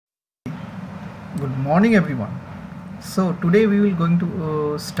Good morning everyone. So today we will going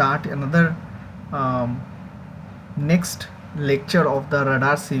to start another um, next lecture of the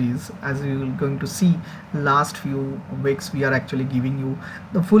radar series. As we will going to see, last few weeks we are actually giving you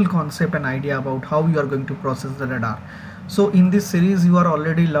the full concept and idea about how you are going to process the radar. So in this series you are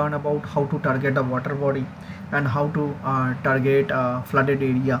already learn about how to target a water body and how to target a flooded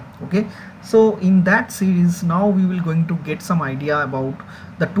area. Okay, so in that series now we will going to get some idea about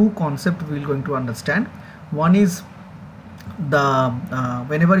the two concepts we will going to understand. One is the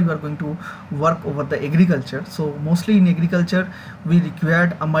whenever you are going to work over the agriculture, so mostly in agriculture we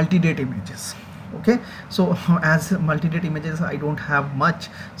required a multi-date images. Okay, so as multi-date images I don't have much,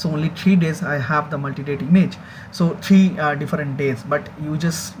 so only 3 days I have the multi-date image, so three different days, but you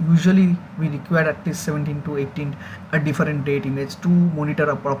just usually we require at least 17 to 18 a different date image to monitor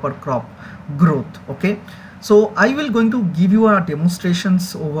a proper crop growth. Okay, so I will going to give you a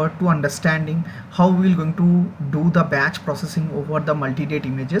demonstrations over to understanding how we will going to do the batch processing over the multi-date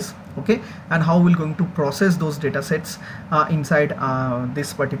images. Okay, and how we're going to process those data sets inside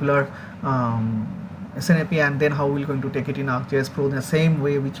this particular SNAP, and then how we're going to take it in ArcGIS Pro in the same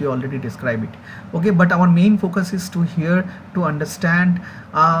way which we already described it. Okay, but our main focus is to here to understand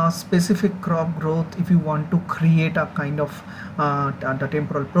specific crop growth. If you want to create a kind of the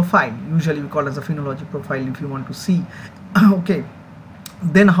temporal profile, usually we call as a phenology profile, if you want to see okay,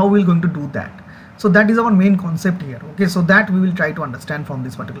 then how we're going to do that. So that is our main concept here. Okay, so that we will try to understand from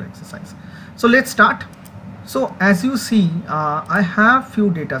this particular exercise. So let's start. So as you see, I have few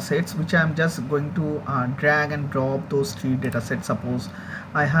data sets which I am just going to drag and drop those three data sets. Suppose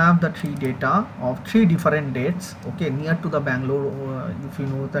I have the three data of three different dates, okay, near to the Bangalore, if you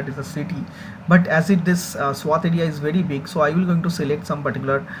know that is a city, but as this swath area is very big, so I will going to select some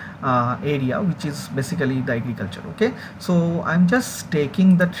particular area which is basically the agriculture. Okay, so I'm just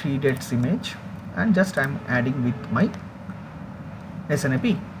taking the three dates image and just I'm adding with my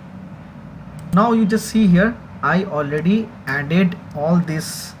SNAP. Now you just see here I already added all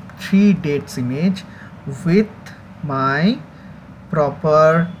these three dates image with my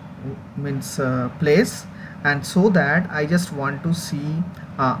proper place, and so that I just want to see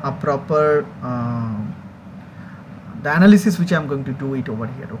a proper the analysis which I'm going to do it over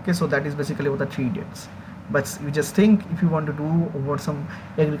here. Okay, so that is basically over the three dates. But you just think if you want to do over some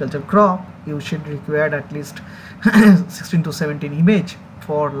agriculture crop, you should require at least 16 to 17 image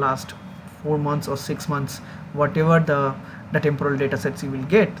for last 4 months or 6 months, whatever the temporal data sets you will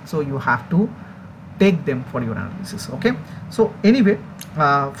get. So you have to take them for your analysis. Okay, so anyway,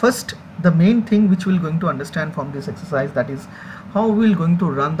 first the main thing which we're going to understand from this exercise, that is how we're going to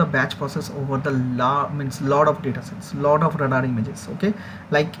run the batch process over the lot of data sets, lot of radar images. Okay,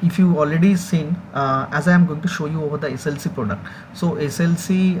 like if you already seen as I am going to show you over the SLC product. So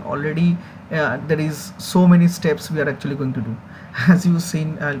SLC already there is so many steps we are actually going to do. As you've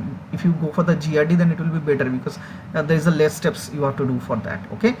seen, if you go for the GRD, then it will be better because there is a less steps you have to do for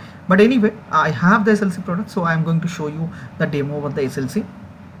that. Okay, but anyway, I have the SLC product, so I am going to show you the demo of the SLC.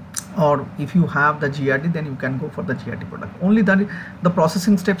 Or if you have the GRD, then you can go for the GRD product. Only the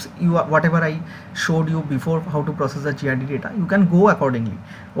processing steps, you whatever I showed you before how to process the GRD data, you can go accordingly.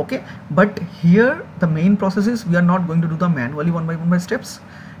 Okay, but here the main process is we are not going to do the manually one by steps.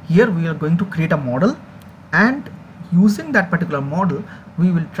 Here we are going to create a model, and using that particular model we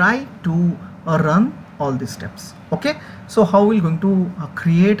will try to run all these steps. Okay, so how we're going to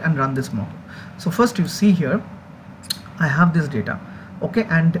create and run this model. So first you see here I have this data. Okay,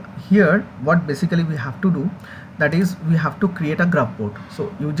 and here what basically we have to do, that is we have to create a graph board.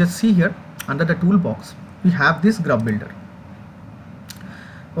 So you just see here under the toolbox we have this graph builder.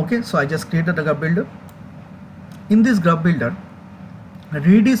 Okay, so I just created a graph builder. In this graph builder,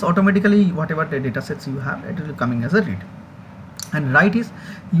 read is automatically whatever the data sets you have, it will coming as a read, and write is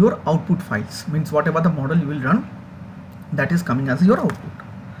your output files, means whatever the model you will run, that is coming as your output.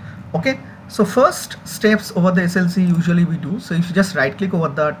 Okay, so first steps over the SLC usually we do, so if you just right click over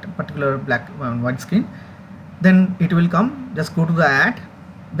that particular black and white screen, then it will come, just go to the add,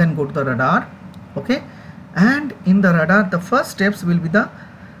 then go to the radar. Okay, and in the radar the first steps will be the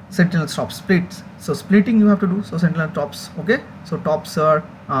sentinel top splits. So splitting you have to do, so sentinel tops. Okay, so tops are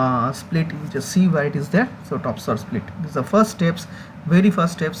split, you just see where it is there, so tops are split. This is the first steps, very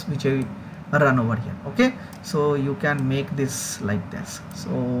first steps which I run over here. Okay, so you can make this like this,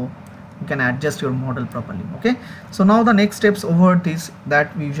 so you can adjust your model properly. Okay, so now the next steps over this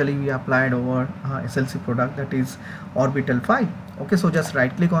that we usually applied over SLC product, that is orbital file. Okay, so just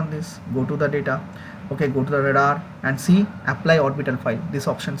right click on this, go to the data. Okay, go to the radar and see apply orbital file. These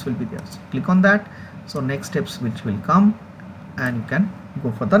options will be there, so click on that. So next steps which will come, and you can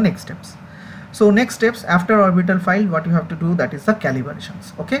go for the next steps. So next steps after orbital file, what you have to do, that is the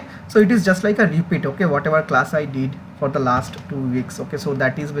calibrations. Okay, so it is just like a repeat. Okay, whatever class I did for the last 2 weeks. Okay, so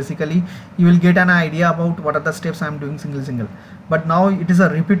that is basically you will get an idea about what are the steps I am doing single, but now it is a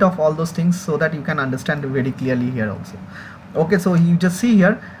repeat of all those things so that you can understand very clearly here also. Okay, so you just see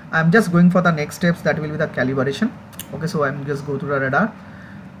here I'm just going for the next steps, that will be the calibration. Okay, so I'm just go to the radar.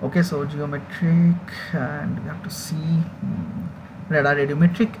 Okay, so geometric, and we have to see radar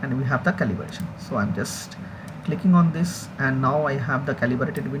radiometric, and we have the calibration. So I'm just clicking on this, and now I have the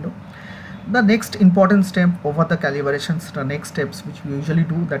calibrated window. The next important step over the calibrations, the next steps which we usually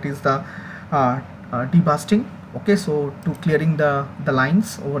do, that is the debusting. Okay, so to clearing the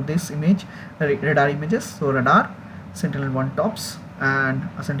lines over this image, radar images. So radar, Sentinel-1 tops and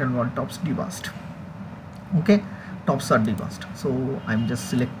Sentinel-1 tops debust. Okay, tops are debust. So I'm just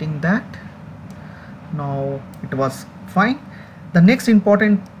selecting that. Now it was fine. The next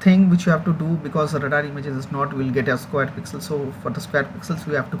important thing which you have to do, because the radar images is not will get a square pixel, so for the square pixels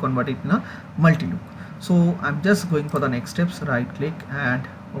we have to convert it in a multi-look. So I'm just going for the next steps, right click and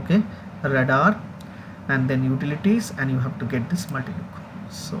okay, radar, and then utilities, and you have to get this multi-look.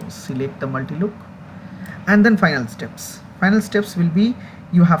 So select the multi-look, and then final steps. Final steps will be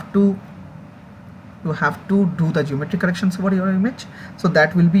you have to do the geometry corrections over your image. So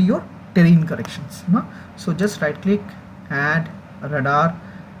that will be your terrain corrections. So just right click, add radar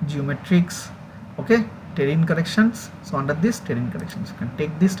geometrics. Okay, terrain corrections. So under this terrain corrections, you can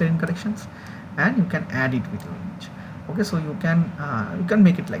take these terrain corrections and you can add it with your image. Okay, so you can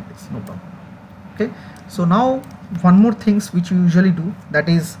make it like this, no problem. Okay, so now one more things which you usually do, that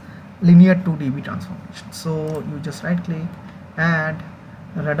is linear 2 dB transformation. So you just right click, add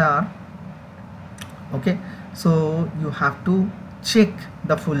radar. Okay, so you have to check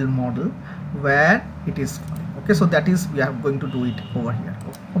the full model where it is. Okay, so that is we are going to do it over here.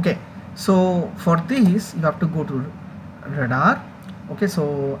 Okay, so for this you have to go to radar. Okay,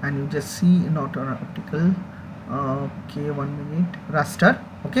 so and you just see not an optical. Okay, 1 minute, raster.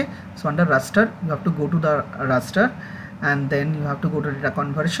 Okay, so under raster you have to go to the raster, and then you have to go to data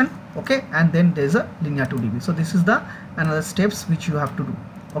conversion. Okay, and then there's a linear 2 dB. So this is the another steps which you have to do.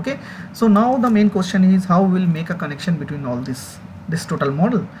 Okay, so now the main question is how we'll make a connection between all this total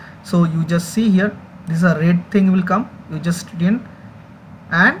model. So you just see here, this is a red thing will come, you just in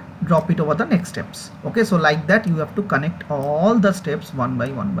and drop it over the next steps. Okay, so like that you have to connect all the steps one by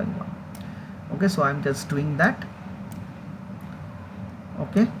one by one. Okay, so I'm just doing that.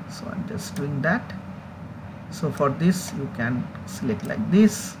 Okay, so I'm just doing that. So for this you can select like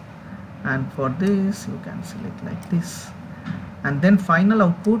this, and for this you can select like this, and then final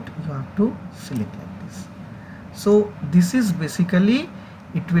output you have to select like this. So this is basically,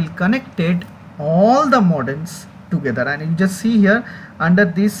 it will connected all the models together, and you just see here under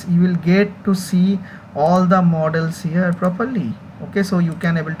this you will get to see all the models here properly. Okay, so you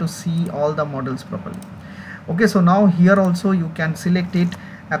can able to see all the models properly. Okay, so now here also you can select it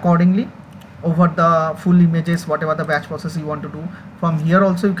accordingly over the full images, whatever the batch process you want to do. From here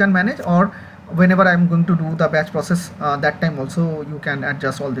also you can manage, or whenever I'm going to do the batch process, that time also you can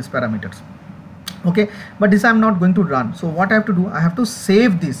adjust all these parameters. Okay, but this I'm not going to run. So what I have to do, I have to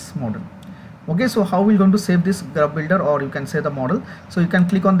save this model. Okay, so how we're going to save this graph builder, or you can say the model. So you can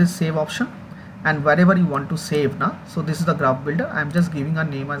click on this save option, and wherever you want to save now. So this is the graph builder. I'm just giving a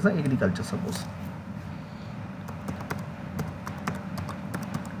name as the agriculture, suppose.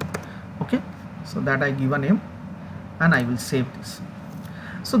 Okay, so that I give a name, and I will save this.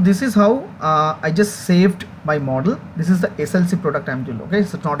 So this is how I just saved my model. This is the SLC product I'm doing. Okay,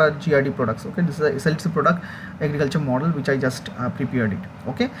 so it's not a GRD products. Okay, this is a SLC product agriculture model which I just prepared it.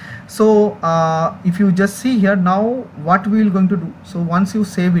 Okay, so if you just see here now what we will going to do. So once you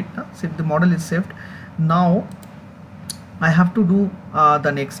save it, see the model is saved. Now I have to do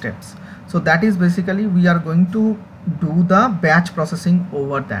the next steps. So that is basically we are going to do the batch processing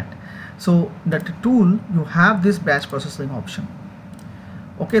over that. So that tool, you have this batch processing option.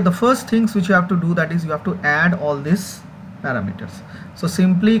 Okay, the first things which you have to do, that is you have to add all these parameters. So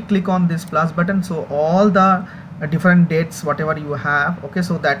simply click on this plus button. So all the different dates whatever you have, okay,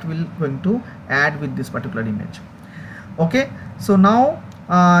 so that will going to add with this particular image. Okay, so now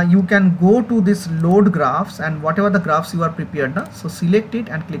you can go to this load graphs, and whatever the graphs you are prepared now, so select it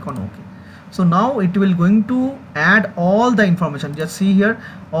and click on OK. So now it will going to add all the information. Just see here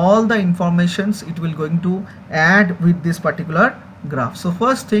all the informations it will going to add with this particular graph. So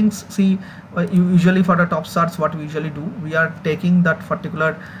first things, see usually for the top charts what we usually do, we are taking that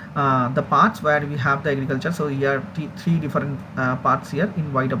particular the parts where we have the agriculture. So here three different parts here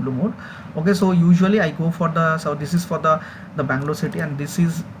in YW mode. Okay, so usually I go for the, so this is for the Bangalore city, and this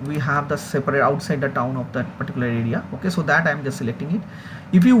is, we have the separate outside the town of that particular area. Okay, so that I'm just selecting it.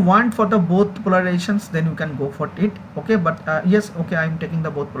 If you want for the both polarizations, then you can go for it. Okay, but yes, okay, I'm taking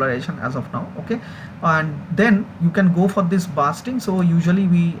the both polarization as of now. Okay, and then you can go for this bursting. So usually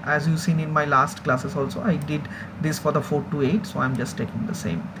we, as you seen in my last classes also, I did this for the 4 to 8, so I'm just taking the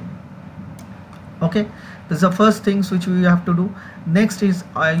same thing. Okay, this is the first things which we have to do. Next is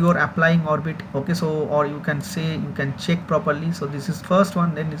your applying orbit. Okay, so, or you can say, you can check properly. So this is first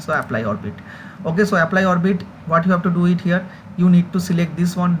one, then it's the apply orbit. Okay, so apply orbit, what you have to do it here, you need to select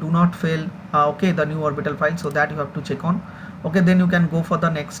this one, do not fail, okay, the new orbital file, so that you have to check on. Okay, then you can go for the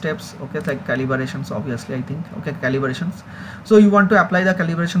next steps. Okay, like calibrations, obviously, I think. Okay, calibrations, so you want to apply the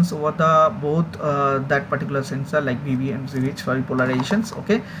calibrations over the both that particular sensor, like VV and ZH for polarizations.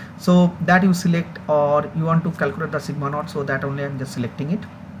 Okay, so that you select, or you want to calculate the sigma naught, so that only I'm just selecting it.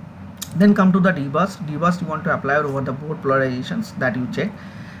 Then come to the debust. You want to apply over the both polarizations, that you check.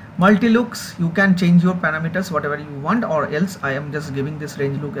 Multi-looks, you can change your parameters whatever you want, or else I am just giving this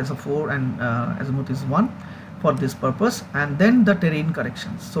range look as a 4 and azimuth is 1 for this purpose. And then the terrain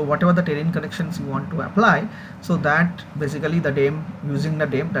corrections, so whatever the terrain corrections you want to apply, so that basically the DEM, using the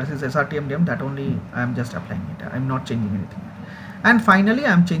DEM, that is SRTM DEM, that only I am just applying it, I am not changing anything. And finally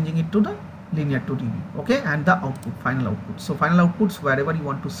I am changing it to the linear to dB. Okay, and the output, final output, so final outputs, wherever you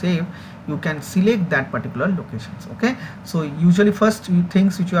want to save, you can select that particular locations. Okay, so usually first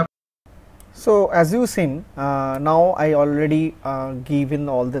things which you have. So as you seen, now I already given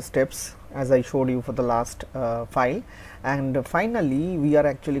all the steps as I showed you for the last file, and finally we are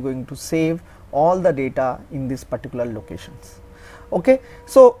actually going to save all the data in this particular locations. Okay,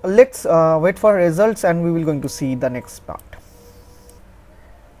 so let's wait for results, and we will going to see the next part.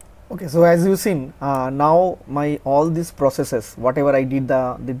 Okay, so as you seen, now my all these processes, whatever I did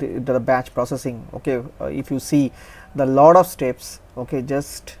the batch processing. Okay, if you see the lot of steps, okay,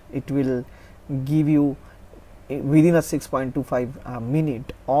 just it will give you within a 6.25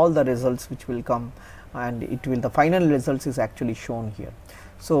 minute all the results which will come, and it will, the final results is actually shown here.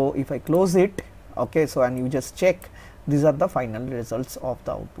 So if I close it, okay, so and you just check, these are the final results of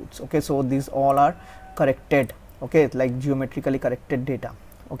the outputs. Okay, so these all are corrected, okay, like geometrically corrected data.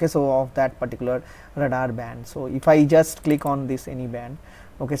 Okay, so of that particular radar band. So if I just click on this any band,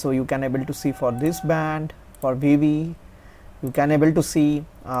 okay, so you can able to see for this band, for VV, you can able to see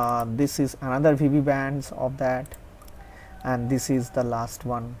this is another VV bands of that, and this is the last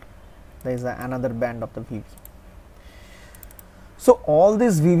one, there is another band of the VV. So all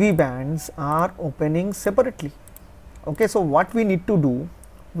these VV bands are opening separately. Okay, so what we need to do,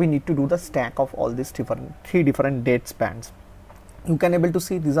 we need to do the stack of all these three different dates bands. You can able to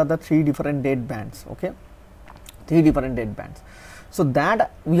see these are the 3 different date bands. Okay, 3 different date bands, so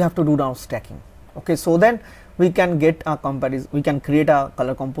that we have to do now stacking. Okay, so then we can get a comparison, we can create a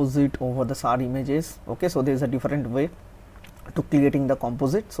color composite over the SAR images. Okay, so there is a different way to creating the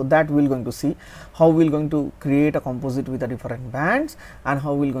composite, so that we will going to see how we will going to create a composite with the different bands, and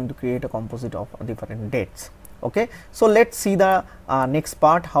how we will going to create a composite of different dates. Okay, so let's see the next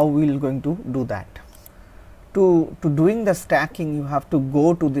part, how we will going to do that. To doing the stacking, you have to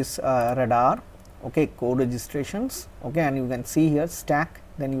go to this radar, okay, code registrations, okay, and you can see here stack,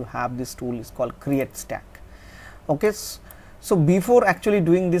 then you have this tool is called create stack. Okay, so before actually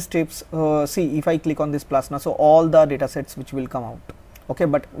doing these steps, see if I click on this plus now, so all the data sets which will come out. Okay,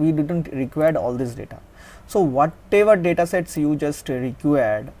 but we didn't require all this data, so whatever data sets you just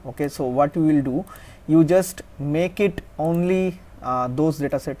required, okay, so what you will do, you just make it only those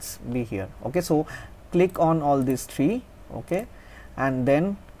data sets be here. Okay, so click on all these 3, okay, and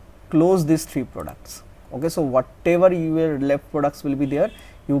then close these 3 products. Okay, so whatever your left products will be there,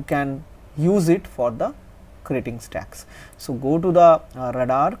 you can use it for the creating stacks. So go to the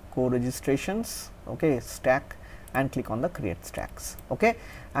radar code registrations, okay, stack, and click on the create stacks. Okay,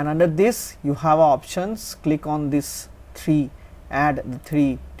 and under this you have options, click on this 3, add the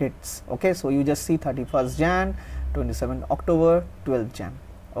 3 dates. Okay, so you just see 31st Jan, 27th October, 12th Jan.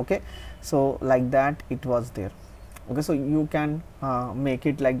 Okay, so like that it was there. Okay, so you can make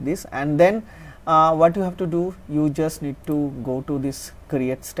it like this, and then what you have to do, you just need to go to this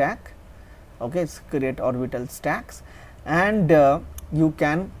create stack. Okay, it's create orbital stacks, and you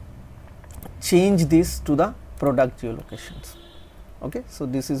can change this to the product geolocations. Okay, so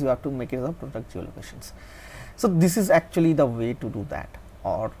this is, you have to make it the product geolocations. So this is actually the way to do that,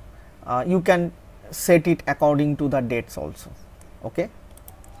 or you can set it according to the dates also. Okay,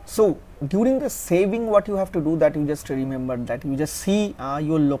 So during the saving, what you have to do, that you just remember that you just see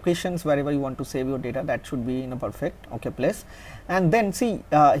your locations wherever you want to save your data, that should be in a perfect place. And then see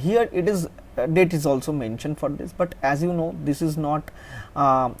here it is date is also mentioned for this, but as you know, this is not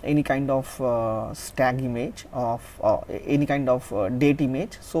any kind of stag image of any kind of date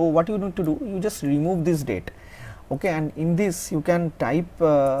image. So what you need to do, you just remove this date, okay, and in this you can type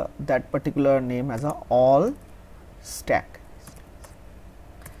that particular name as a all stack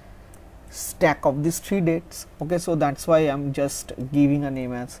of these 3 dates, okay. So that's why I'm just giving a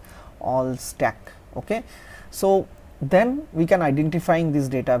name as all stack, okay. So then we can identifying this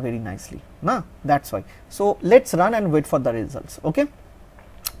data very nicely, nah, that's why. So let's run and wait for the results, okay.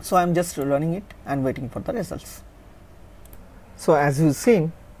 So I'm just running it and waiting for the results. So as you've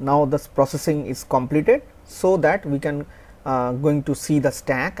seen, now this processing is completed, so that we can going to see the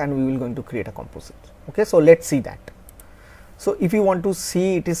stack and we will going to create a composite, okay. So let's see that. So if you want to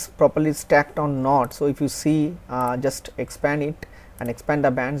see it is properly stacked or not, so if you see just expand it and expand the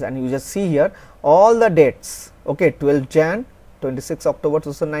bands, and you just see here all the dates, okay, 12 Jan, 26 October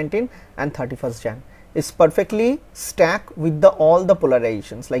 2019 and 31st Jan is perfectly stacked with the all the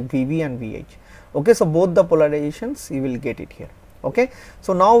polarizations like VV and VH, okay. So both the polarizations you will get it here, okay.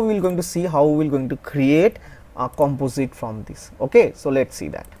 So now we will going to see how we will going to create a composite from this, okay. So let's see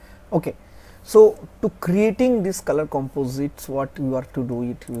that, okay. So to creating this color composites, what you have to do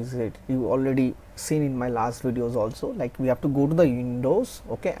it is it you already seen in my last videos also, like we have to go to the windows,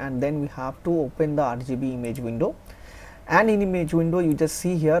 okay, and then we have to open the RGB image window, and in image window you just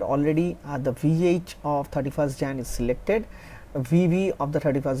see here already the VH of 31st Jan is selected, VV of the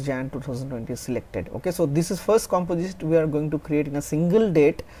 31st Jan 2020 is selected, okay. So this is first composite we are going to create in a single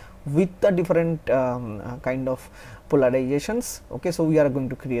date with the different kind of polarizations, okay. So we are going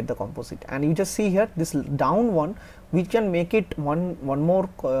to create the composite, and you just see here this down one, we can make it one more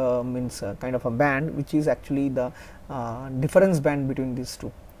means kind of a band, which is actually the difference band between these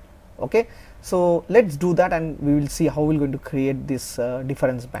two, okay. So let's do that and we will see how we are going to create this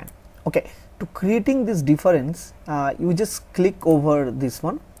difference band, okay. To creating this difference, you just click over this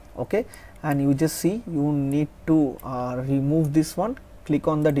one, okay, and you just see you need to remove this one, click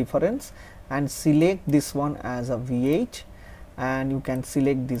on the difference and select this one as a VH, and you can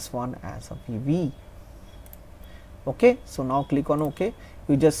select this one as a VV, okay. So now click on OK,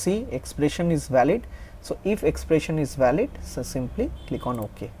 you just see expression is valid. So if expression is valid, so simply click on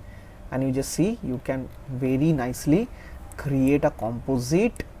OK, and you just see you can very nicely create a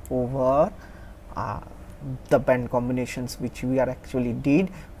composite over the band combinations which we are actually did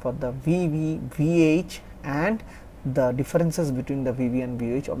for the VV, VH and the differences between the VV and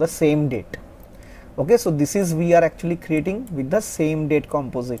VH of the same date, okay. So this is we are actually creating with the same date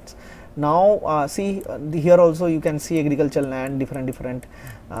composites. Now see here also you can see agricultural land, different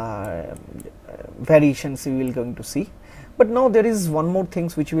variations we will going to see. But now there is one more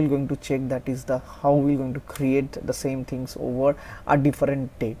things which we will going to check, that is the how we are going to create the same things over a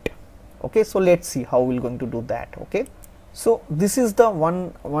different date, okay. So let's see how we are going to do that, okay. So this is the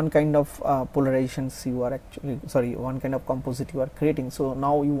one kind of polarizations you are actually one kind of composite you are creating. So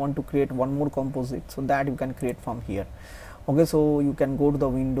now you want to create one more composite, so that you can create from here, okay. So you can go to the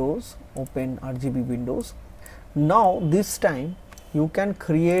windows, open RGB windows. Now this time you can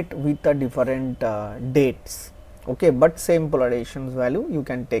create with the different dates, okay, but same polarizations value you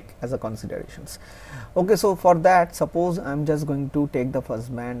can take as a considerations, okay. So for that, suppose I am just going to take the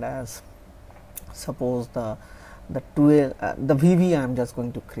first band as suppose the 12 the VV I am just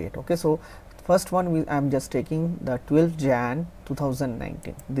going to create, okay. So first one I am just taking the 12 Jan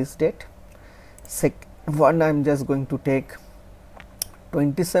 2019 this date. Second one I am just going to take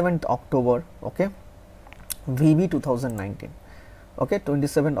 27th October, okay, VV 2019, okay,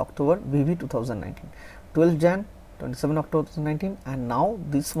 27th October VV 2019, 12 Jan 27 October 2019, and now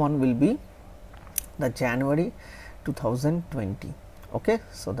this one will be the January 2020, okay.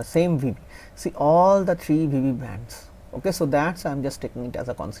 So the same VV, see all the 3 VV bands, okay. So that's I am just taking it as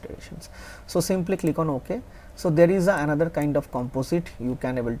a considerations. So simply click on OK. So there is another kind of composite you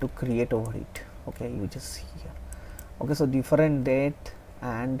can able to create over it, okay. You just see here, okay. So different date,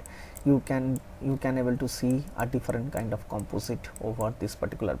 and you can able to see a different kind of composite over this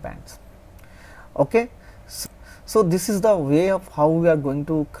particular bands, okay. So this is the way of how we are going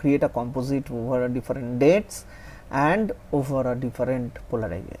to create a composite over different dates and over a different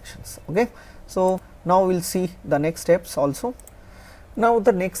polarizations, okay. So now we will see the next steps also. Now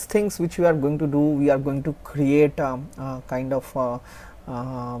the next things which we are going to do, we are going to create a kind of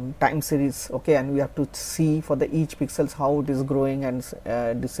time series, okay, and we have to see for the each pixels how it is growing and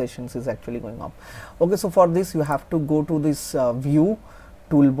this sessions is actually going up, okay. So for this you have to go to this view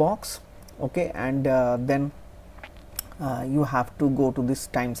toolbox, okay, and then you have to go to this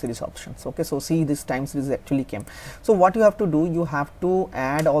time series options. Okay, so see, this time series actually came. So what you have to do, you have to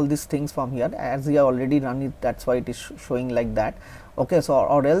add all these things from here, as we have already run it, that's why it is showing like that. Okay, so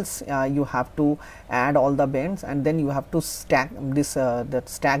or else you have to add all the bands, and then you have to stack this that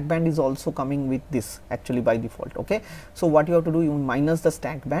stack band is also coming with this actually by default. Okay, so what you have to do, you minus the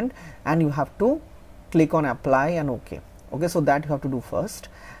stack band and you have to click on apply and okay. Okay, so that you have to do first,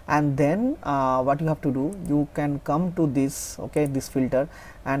 and then what you have to do, you can come to this, okay, this filter,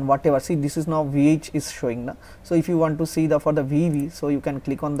 and whatever, see, this is now VH is showing now. So if you want to see the for the VV, so you can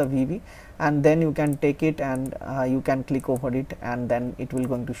click on the VV, and then you can take it and you can click over it, and then it will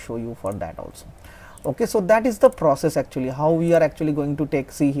going to show you for that also. Okay, so that is the process actually, how we are actually going to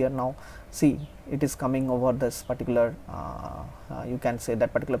take, see here now, see, it is coming over this particular you can say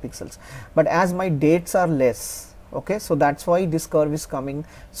that particular pixels, but as my dates are less, okay, so that's why this curve is coming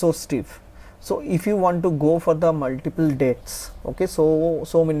so stiff. So if you want to go for the multiple dates, okay,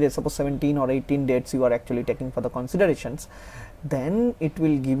 so many dates, suppose 17 or 18 dates you are actually taking for the considerations, then it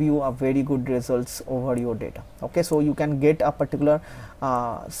will give you a very good results over your data. Okay, so you can get a particular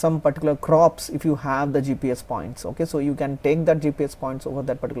some particular crops if you have the GPS points. Okay, so you can take that GPS points over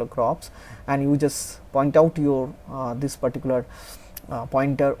that particular crops, and you just point out your this particular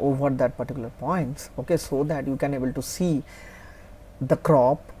pointer over that particular points. Okay, so that you can able to see the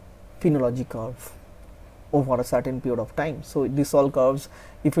crop phenology curve over a certain period of time. So this all curves,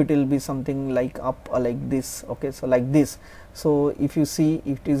 if it will be something like up like this, okay, so like this, so if you see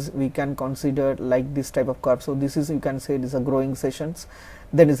it is, we can consider like this type of curve. So this is, you can say it is a growing sessions,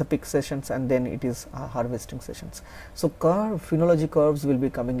 then is a pick sessions, and then it is harvesting sessions. So curve phenology curves will be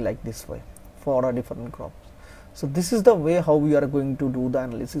coming like this way for a different crops. So this is the way how we are going to do the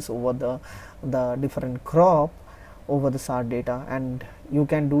analysis over the different crop over the SAR data, and you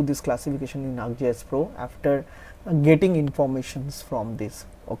can do this classification in ArcGIS Pro after getting informations from this.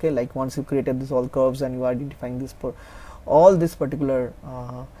 Okay, like once you created this all curves and you are identifying this for all this particular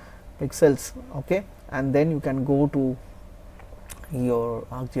pixels, okay, and then you can go to your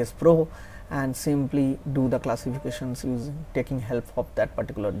ArcGIS Pro and simply do the classifications using taking help of that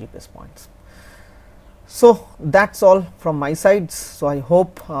particular GPS points. So that's all from my side. So I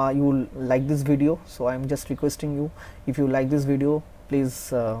hope you will like this video. So I am just requesting you, if you like this video,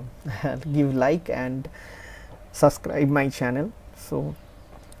 please give like and subscribe my channel. So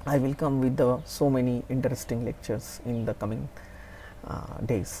I will come with so many interesting lectures in the coming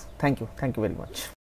days. Thank you very much.